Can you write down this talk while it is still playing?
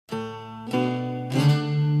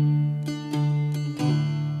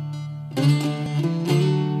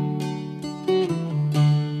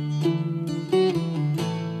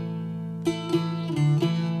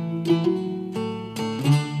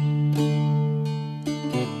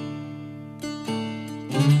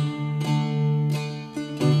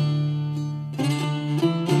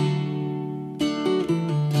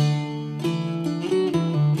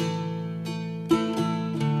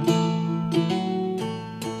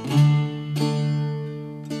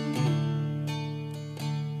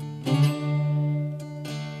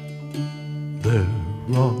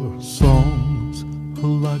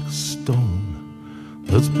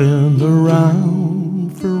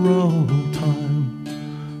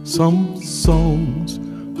Some songs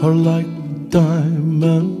are like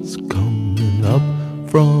diamonds coming up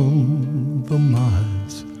from the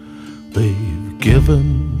mines. They've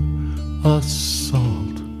given us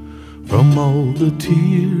salt from all the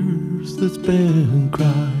tears that's been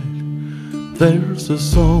cried. There's a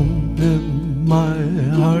song in my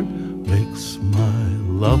heart, makes my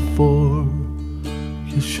love for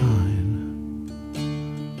you shine.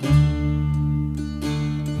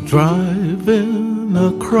 Driving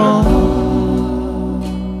across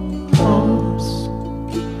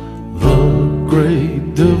the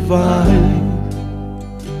great divide,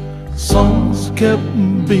 songs kept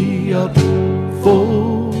me up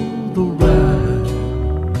for the ride.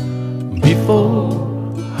 Before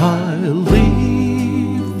I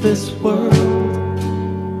leave this world,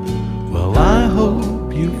 well, I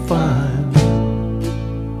hope you find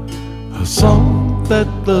a song that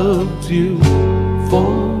loves you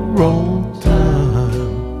for all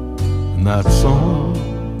time, and that song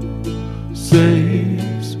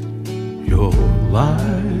saves your life.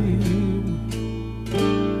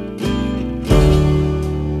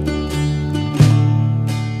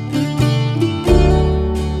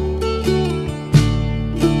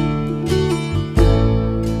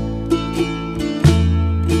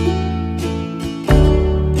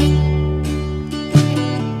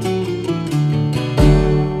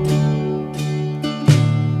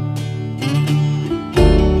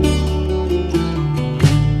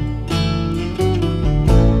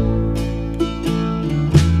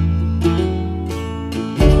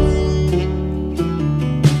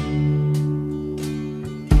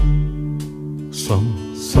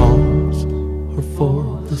 Some songs are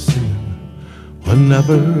for the sin,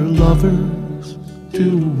 whenever lovers do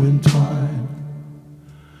entwine.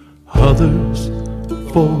 Others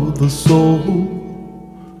for the soul,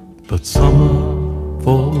 but some are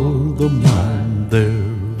for the mind. There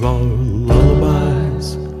are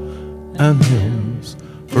lullabies and hymns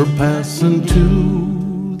for passing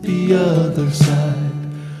to the other side.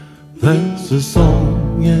 There's a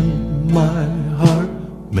song in my heart,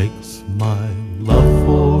 makes my love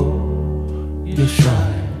for you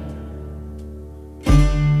shine.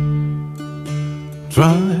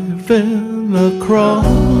 Driving across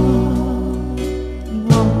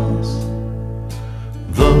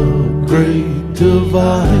the great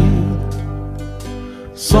divide,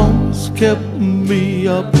 songs kept me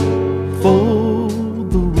up for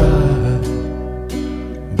the ride.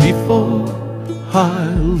 Before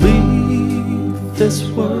I leave this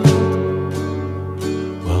world,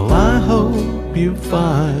 well, I hope you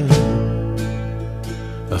find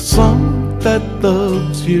a song that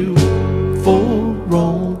loves you for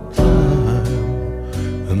all time,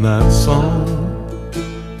 and that song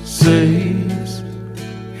saves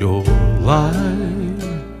your life.